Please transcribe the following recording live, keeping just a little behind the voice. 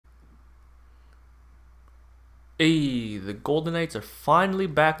Hey, the Golden Knights are finally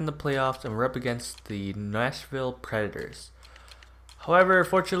back in the playoffs and we're up against the Nashville Predators. However,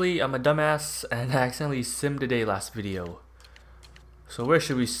 fortunately, I'm a dumbass and I accidentally simmed a day last video. So where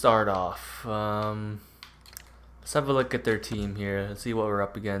should we start off? Let's have a look at their team here. Let's see what we're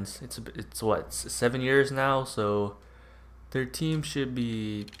up against. It's what, 7 years now, so their team should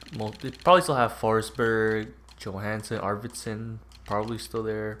be, they probably still have Forsberg, Johansson, Arvidsson, probably still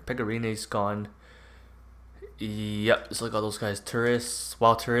there. Pegarine's gone. Yep, just like all those guys. Tourists.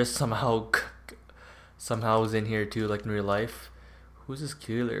 Wow, Tourists somehow was in here too, like in real life. Who's this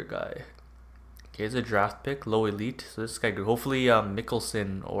killer guy? Okay, he's a draft pick, low elite. So this guy, hopefully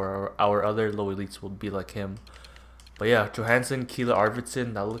Mickelson or our other low elites will be like him. But yeah, Johansson, Keela,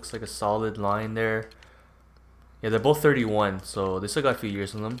 Arvidsson. That looks like a solid line there. Yeah, they're both 31, so they still got a few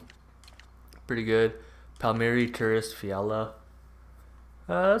years on them. Pretty good. Palmieri, Tourist, Fiala.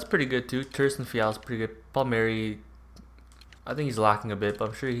 That's pretty good too. Turst and Fial's pretty good. Palmieri, I think he's lacking a bit, but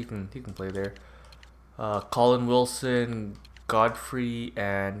I'm sure he can play there. Colin Wilson, Godfrey,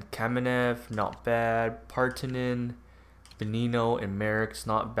 and Kamenev, not bad. Partanen, Benino, and Merrick's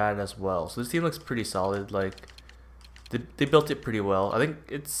not bad as well. So this team looks pretty solid. Like they built it pretty well. I think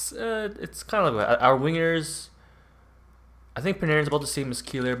it's kind of like our wingers. I think Panarin's about the same as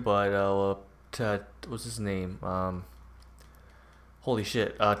Keeler, but what's his name? Holy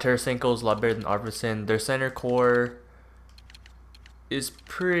shit, Tarasenko's a lot better than Arvidsson. Their center core is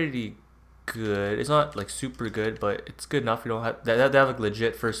pretty good. It's not like super good, but it's good enough. You don't have they have like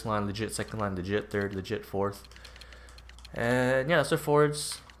legit first line, legit second line, legit third, legit fourth. And yeah, that's their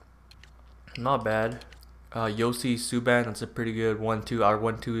forwards. Not bad. Yossi, Subban, that's a pretty good 1-2. Our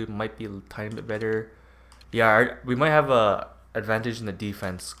 1-2 might be a tiny bit better. Yeah, we might have a advantage in the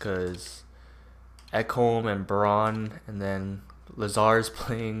defense because Ekholm and Braun, and then Lazar's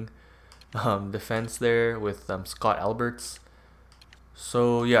playing defense there with Scott Alberts.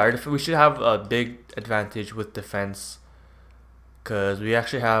 So yeah, we should have a big advantage with defense because we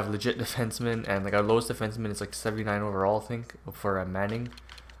actually have legit defensemen, and like our lowest defenseman is like 79 overall, I think, for Manning.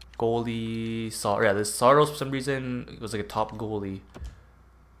 Goalie, this Saros for some reason was like a top goalie.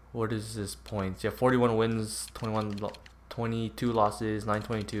 What is his points? Yeah, 41 wins, 22 losses,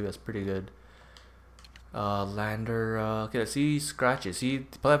 922. That's pretty good. Lander, okay, let's see scratches.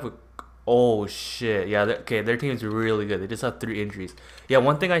 Oh shit, yeah, okay, their team is really good. They just have 3 injuries. Yeah,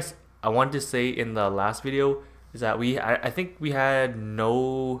 one thing I wanted to say in the last video is that I think we had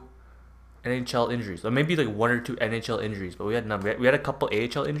no NHL injuries, or maybe like 1 or 2 NHL injuries, but we had none. We had a couple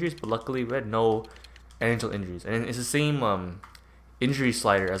AHL injuries, but luckily we had no NHL injuries, and it's the same injury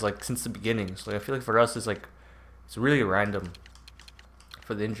slider as like since the beginning. So I feel like for us it's really random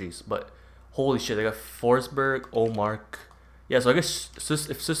for the injuries, but. Holy shit, they got Forsberg, Omark. Yeah, so I guess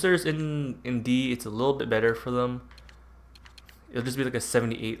if Sister's in D, it's a little bit better for them. It'll just be like a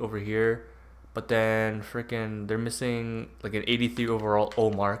 78 over here. But then freaking they're missing like an 83 overall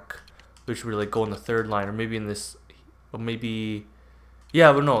Omark, which would like go in the 3rd line, or maybe in this, or maybe,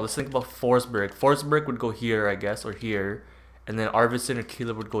 yeah, but no, let's think about Forsberg. Forsberg would go here, I guess, or here, and then Arvidsson or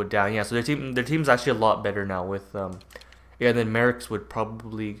Keeler would go down. Yeah, so their team's actually a lot better now with yeah, and then Merrick's could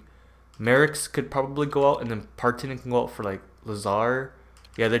probably go out, and then Partanen can go out for like Lazar.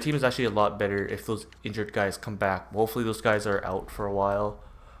 Yeah, their team is actually a lot better if those injured guys come back. Hopefully those guys are out for a while,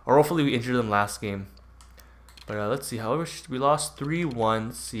 or hopefully we injured them last game. But let's see. However, we lost 3-1.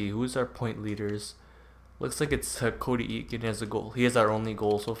 Let's see who's our point leaders. Looks like it's Cody Eakin has a goal. He has our only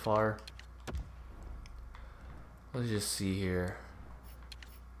goal so far. Let's just see here.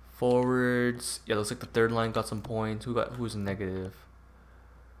 Forwards. Yeah, looks like the 3rd line got some points. Who's negative?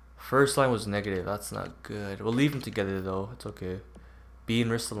 First line was negative. That's not good. We'll leave them together though. It's okay. B and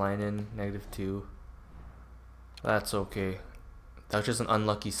Ristolainen, -2. That's okay. That was just an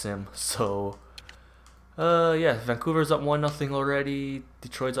unlucky sim. So, yeah, Vancouver's up 1-0 already.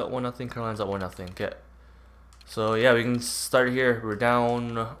 Detroit's up 1-0. Carolina's up 1-0. Okay. So yeah, we can start here. We're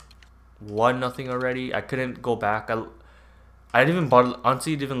down 1-0 already. I couldn't go back. I didn't even bother.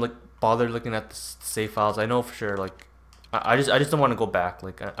 Honestly, didn't even bother looking at the save files. I know for sure like. I just don't want to go back.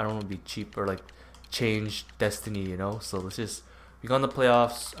 Like I don't want to be cheap or like change destiny, you know. So let's just we got in the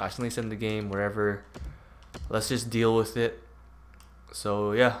playoffs. Accidentally send the game wherever. Let's just deal with it.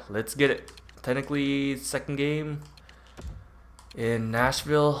 So yeah, let's get it. Technically 2nd game in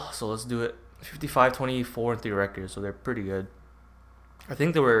Nashville. So let's do it. 55-24 and 3 records. So they're pretty good. I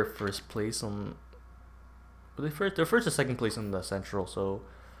think they were first place on. Were they first? They're first or 2nd place in the Central. So.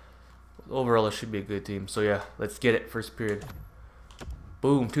 Overall, it should be a good team. So yeah, let's get it. First period.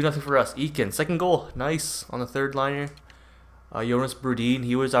 Boom, 2-0 for us. Eakin, 2nd goal. Nice on the 3rd liner. Jonas Brodin,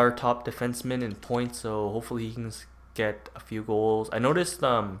 he was our top defenseman in points, so hopefully he can get a few goals. I noticed,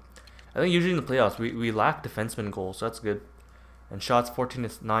 I think usually in the playoffs we lack defenseman goals, so that's good. And shots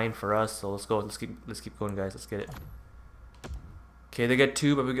 14-9 for us, so let's go. Let's keep going, guys. Let's get it. Okay, they get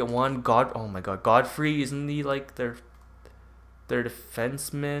 2, but we get 1. Oh my God, Godfrey, isn't he like their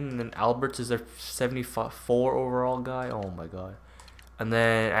defenseman? And then Alberts is their 74 overall guy. Oh my God. And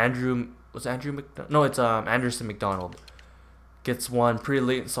then Anderson McDonald gets 1 pretty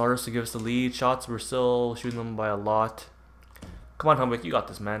late in starters to give us the lead. Shots, we're still shooting them by a lot. Come on, Humwick, you got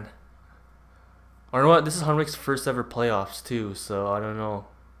this, man. Or you know what? This is Hunwick's first ever playoffs too, so I don't know.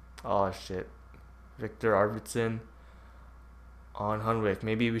 Oh shit, Victor Arvidsson on Hunwick.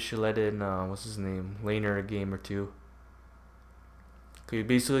 Maybe we should let in what's his name, Laner, a game or 2. Could we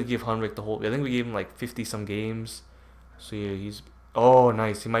basically give Hunwick the whole? I think we gave him like 50 some games. So yeah, he's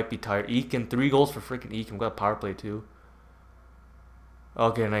nice. He might be tired. Eakin, 3 goals for freaking Eakin. We got a power play too.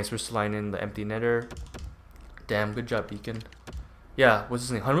 Okay, nice. We're sliding in the empty netter. Damn, good job, Eakin. Yeah, what's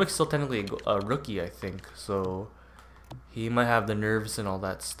his name? Hunwick's still technically a rookie, I think. So he might have the nerves and all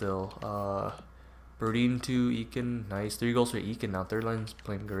that still. Brodin 2, Eakin, nice. 3 goals for Eakin now. Third line's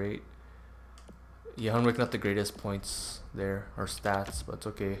playing great. Yeah, Hunwick not the greatest points there or stats, but it's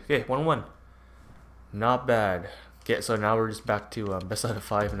okay. Okay, 1-1. Not bad. Okay, so now we're just back to best out of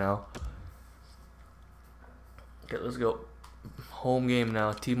 5 now. Okay, let's go. Home game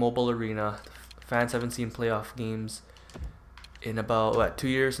now. T-Mobile Arena. Fans haven't seen playoff games in about, what, 2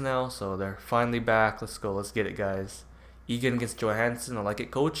 years now? So they're finally back. Let's go. Let's get it, guys. Egan against Johansson. I like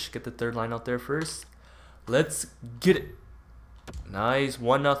it, coach. Get the third line out there first. Let's get it. Nice.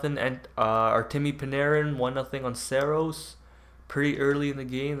 1-0. And Artemi Panarin. 1-0 on Saros. Pretty early in the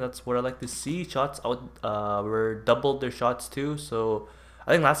game. That's what I like to see. Shots out. We're doubled their shots too. So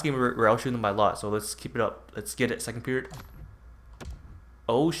I think last game we're outshooting them by a lot. So let's keep it up. Let's get it. Second period.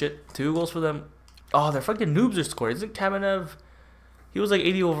 Oh shit. 2 goals for them. Oh, they're fucking noobs are scoring. Isn't Kamenev? He was like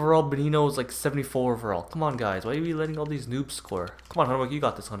 80 overall. Benino was like 74 overall. Come on, guys. Why are we letting all these noobs score? Come on, Hunwick. You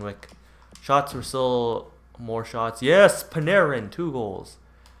got this, Hunwick. Shots were still more shots. Yes, Panarin. 2 goals.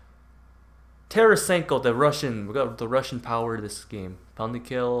 Tarasenko, the Russian. We got the Russian power this game. Penalty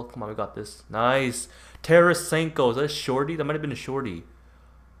kill. Come on, we got this. Nice. Tarasenko. Is that a shorty? That might have been a shorty.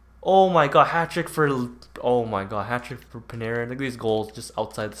 Oh my god, hat trick for. Oh my god, hat trick for Panarin. Look at these goals just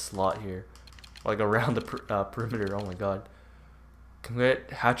outside the slot here, like around the perimeter. Oh my god. Can we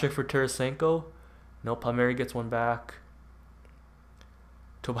get hat trick for Tarasenko? No, Palmieri gets 1 back.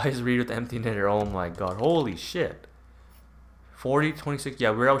 Tobias Reed with the empty netter. Oh my god, holy shit. 40-26. Yeah,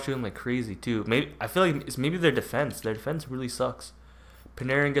 we're out shooting like crazy too. Maybe I feel like it's maybe their defense. Their defense really sucks.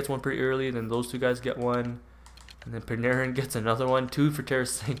 Panarin gets 1 pretty early, and then those 2 guys get 1. And then Panarin gets another 1. 2 for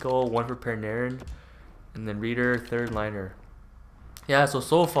Tarasenko, 1 for Panarin. And then Reeder, third liner. Yeah,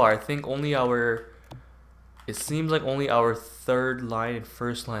 so far, I think only our... It seems like only our third line and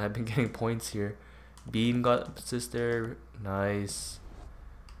first line have been getting points here. Bean got assist there. Nice.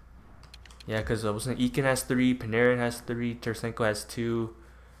 Yeah, because Eakin has 3, Panarin has 3, Tarasenko has 2,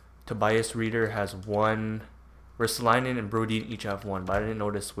 Tobias Reeder has 1. Ristolainen and Brodin each have 1, but I didn't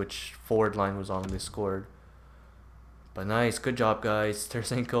notice which forward line was on when they scored. But nice, good job, guys.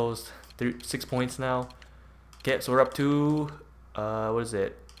 Tarasenko's 6 points now. Okay, so we're up to what is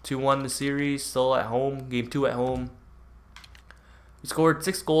it? 2-1 the series. Still at home. Game 2 at home. We scored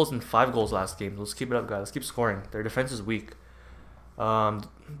 6 goals and 5 goals last game. Let's keep it up, guys. Let's keep scoring. Their defense is weak.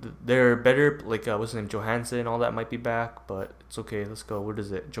 They're better. Like what's his name? Johansson. All that might be back, but it's okay. Let's go. What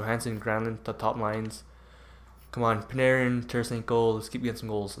is it? Johansson, Granlund, the top lines. Come on, Panarin, Tarasenko. Let's keep getting some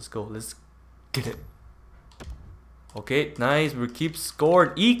goals. Let's go. Let's get it. Okay, nice. We keep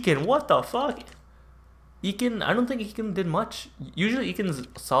scoring. Eakin, what the fuck? Eakin, I don't think Eakin did much. Usually Eakin's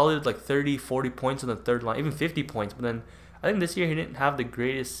solid like 30, 40 points in the third line, even 50 points. But then I think this year he didn't have the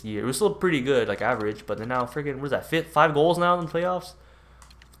greatest year. It was still pretty good, like average. But then now freaking, what is that? 5 goals now in the playoffs?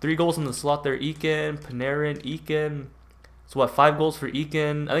 3 goals in the slot there. Eakin, Panarin, Eakin. So what, 5 goals for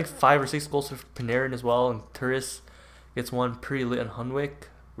Eakin. I think 5 or 6 goals for Panarin as well. And Turris gets 1 pretty lit on Hunwick.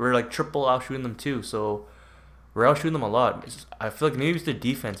 We're like triple out shooting them too. So we're out shooting them a lot. I feel like maybe it's their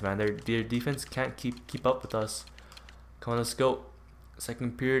defense, man. Their defense can't keep up with us. Come on, let's go.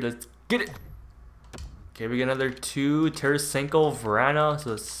 Second period, let's get it. Okay, we get another 2. Tarasenko, Vrana.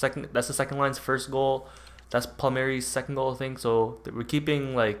 So that's the second line's first goal. That's Palmieri's second goal, I think. So we're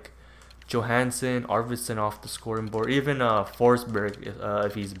keeping like Johansson, Arvidsson off the scoring board. Even Forsberg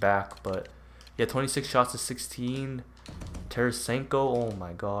if he's back. But yeah, 26 shots to 16. Tarasenko, oh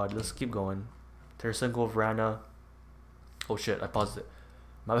my god. Let's keep going. Tarasenko, Vrana. Oh shit, I paused it.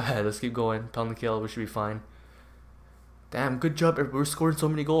 My bad. Let's keep going. Penalty kill, we should be fine. Damn, good job. We're scoring so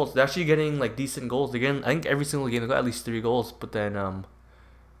many goals. They're actually getting like decent goals. They're getting, I think every single game they got at least 3 goals. But then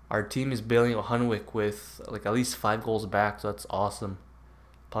our team is bailing out Hunwick with like at least 5 goals back. So that's awesome.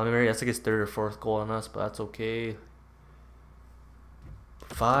 Palmieri, that's like his 3rd or 4th goal on us, but that's okay.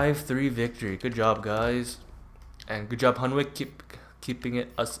 5-3 victory. Good job, guys. And good job, Hunwick. Keeping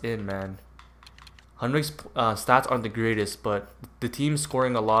us in, man. Hunwick's stats aren't the greatest, but the team's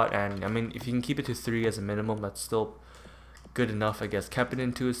scoring a lot. And I mean, if you can keep it to 3 as a minimum, that's still good enough, I guess.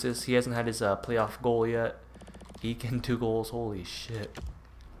 Kapanen 2 assists. He hasn't had his playoff goal yet. Eakin 2 goals. Holy shit.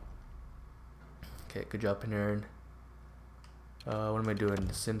 Okay, good job, Panarin. What am I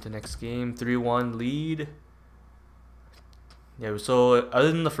doing? Sim to next game. 3-1 lead. Yeah, so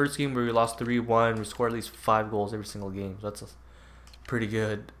other than the first game where we lost 3-1, we scored at least 5 goals every single game. So that's pretty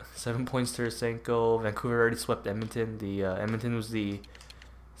good. 7 points to Tarasenko. Vancouver already swept Edmonton. The Edmonton was the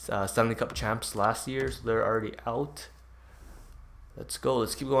Stanley Cup champs last year, so they're already out. Let's go.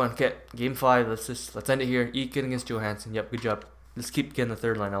 Let's keep going. Okay, game 5. Let's end it here. Eakin against Johansson. Yep, good job. Let's keep getting the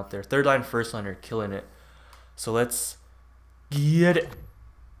 3rd line out there. 3rd line, 1st liner, killing it. So let's get it.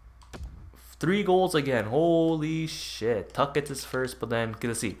 3 goals again. Holy shit. Tuck gets his first, but then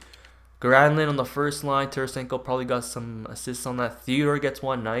let's see. Granlund on the 1st line. Tarasenko probably got some assists on that. Theodore gets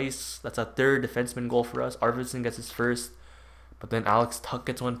 1. Nice. That's a 3rd defenseman goal for us. Arvidsson gets his 1st, but then Alex Tuck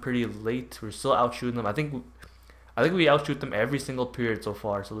gets 1 pretty late. We're still out shooting them. I think we outshoot them every single period so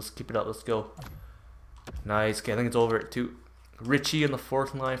far. So let's keep it up. Let's go. Nice. Okay, I think it's over at 2. Richie on the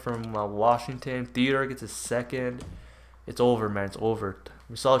 4th line from Washington. Theodore gets his 2nd. It's over, man. It's over.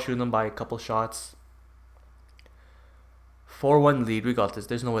 We saw shooting them by a couple shots. 4-1 lead. We got this.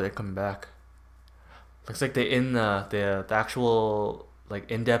 There's no way they're coming back. Looks like they're in the actual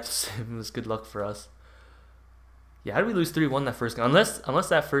like in-depth sims. Good luck for us. Yeah, how did we lose 3-1 that first game? Unless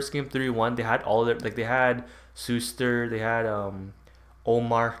that first game 3-1, they had all their they had Suster, they had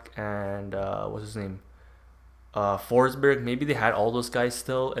Omar and what's his name? Forsberg. Maybe they had all those guys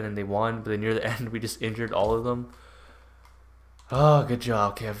still, and then they won. But then near the end, we just injured all of them. Oh, good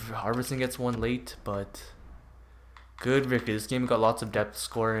job. Okay, Arvidsson gets 1 late, but good victory. This game got lots of depth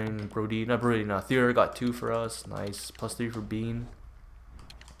scoring. Theodore got 2 for us. Nice. +3 for Bean.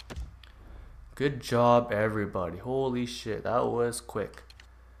 Good job, everybody. Holy shit, that was quick.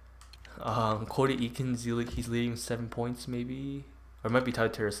 Cody Eakin's he's leading 7 points, maybe, or it might be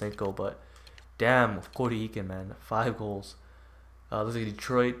tied to Tarasenko, but damn, Cody Eakin, man, 5 goals. Looks like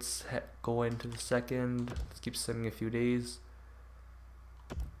Detroit's going to the 2nd. Let's keep sending a few days.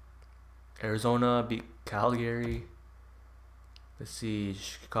 Arizona beat Calgary. Let's see,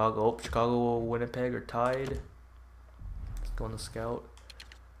 Chicago, Winnipeg are tied. Let's go on the scout.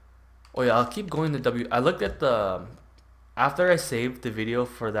 Oh yeah, I'll keep going to W. I looked at the after I saved the video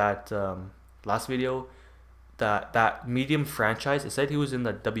for that last video, that medium franchise. It said he was in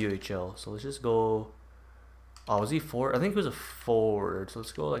the WHL. So let's just go. Oh, was he forward? I think he was a forward. So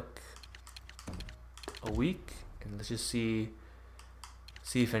let's go like a week and let's just see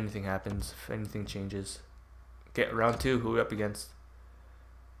if anything happens, if anything changes. Okay, round 2. Who are we up against?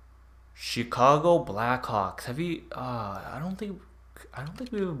 Chicago Blackhawks. Have you? I don't think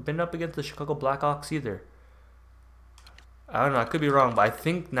we've been up against the Chicago Blackhawks either. I don't know. I could be wrong, but I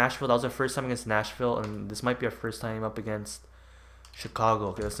think Nashville. That was our first time against Nashville, and this might be our first time up against Chicago.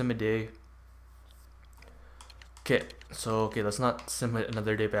 Okay, let's sim a day. Okay, so let's not sim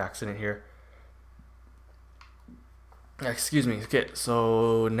another day by accident here. Excuse me. Okay,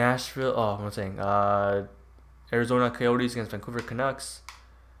 so Nashville. Oh, what am I saying? Arizona Coyotes against Vancouver Canucks.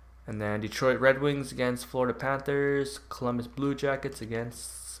 And then Detroit Red Wings against Florida Panthers. Columbus Blue Jackets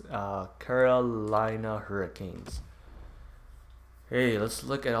against Carolina Hurricanes. Hey, let's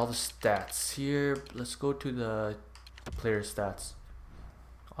look at all the stats here. Let's go to the player stats.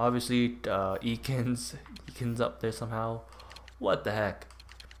 Obviously, Eakin's up there somehow. What the heck?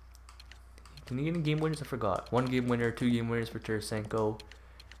 Can you get any game winners? I forgot. 1 game winner, 2 game winners for Tarasenko.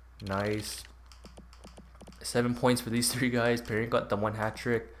 Nice. 7 points for these 3 guys. Perry got the 1 hat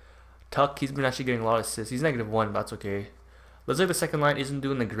trick. Tuck, he's been actually getting a lot of assists. He's -1, but that's okay. Looks like the second line isn't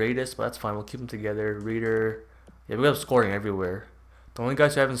doing the greatest, but that's fine. We'll keep them together. Reader. Yeah, we got scoring everywhere. The only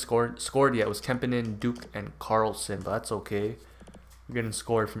guys who haven't scored yet was Kempinen, Duke, and Carlson, but that's okay. We're getting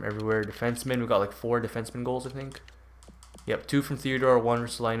scored from everywhere. Defensemen, we got like 4 defenseman goals, I think. Yep, 2 from Theodore, 1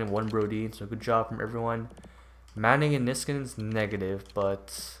 Ristolainen, and 1 Brodin. So good job from everyone. Manning and Niskanen's negative,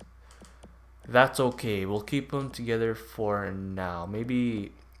 but that's okay. We'll keep them together for now.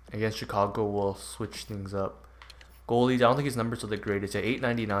 Maybe against Chicago, we'll switch things up. Goalies, I don't think his numbers are the greatest. Yeah,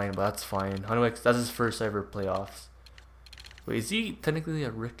 899, but that's fine. Hunwick, that's his first ever playoffs. Wait, is he technically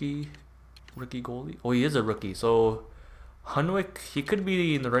a rookie goalie? Oh, he is a rookie. So Hunwick, he could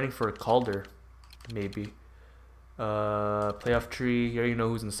be in the running for a Calder, maybe. Playoff tree. You already know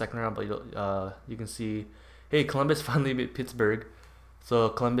who's in the second round, but you can see, hey, Columbus finally beat Pittsburgh. So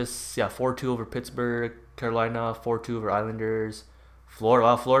Columbus, yeah, 4-2 over Pittsburgh. Carolina 4-2 over Islanders. Florida,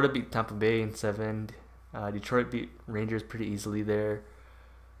 wow, Florida beat Tampa Bay in 7. Detroit beat Rangers pretty easily there.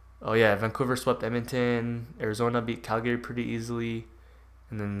 Oh yeah, Vancouver swept Edmonton. Arizona beat Calgary pretty easily,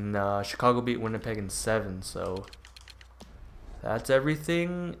 and then Chicago beat Winnipeg in 7. So that's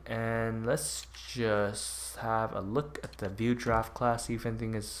everything, and let's just have a look at the view draft class, see if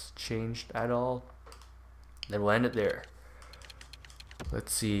anything has changed at all. Then we'll end it there.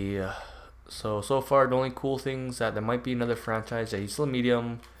 Let's see. So far, the only cool things that there might be another franchise. Yeah, he's still a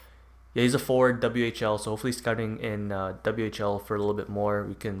medium. Yeah, he's a forward WHL. So hopefully, scouting in WHL for a little bit more,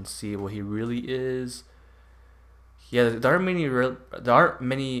 we can see what he really is. Yeah, there aren't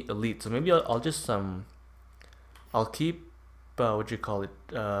many elites. So maybe I'll just I'll keep what you call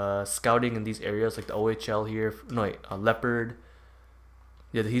it, scouting in these areas like the OHL here. No, wait, Leopard.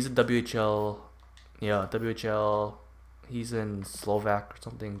 Yeah, he's a WHL. Yeah, WHL. He's in Slovak or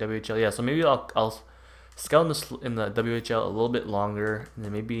something. WHL. Yeah, so maybe I'll scout in the WHL a little bit longer, and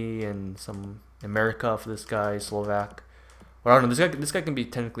then maybe in some America for this guy, Slovak. Or I don't know. This guy can be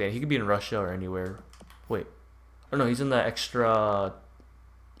technically, he could be in Russia or anywhere. Wait, oh no, he's in the extra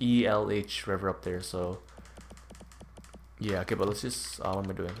ELH wherever up there. So yeah, okay, but let's just what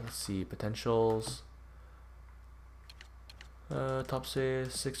am I doing? Let's see potentials. Top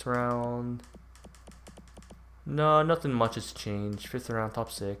 6 round. No, nothing much has changed. 5th round,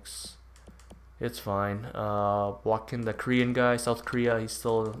 top 6. It's fine. Walking the Korean guy, South Korea. He's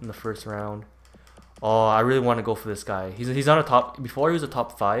still in the 1st round. Oh, I really want to go for this guy. He's on a top. Before he was a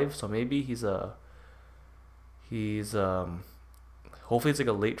top 5, so maybe he's hopefully it's like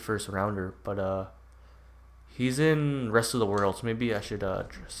a late 1st rounder. But he's in rest of the world, so maybe I should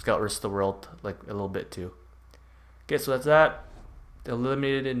scout rest of the world like a little bit too. Okay, so that's that.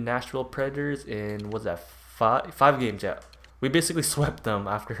 Eliminated Nashville Predators in what's that? 5 games. Yeah, we basically swept them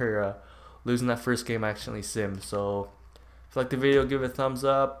after losing that first game. I accidentally simmed. So if you like the video, give it a thumbs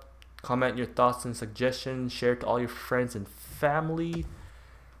up, comment your thoughts and suggestions, share it to all your friends and family,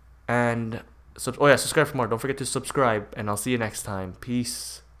 and oh yeah, subscribe for more. Don't forget to subscribe, and I'll see you next time.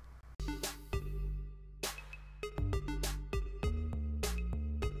 Peace.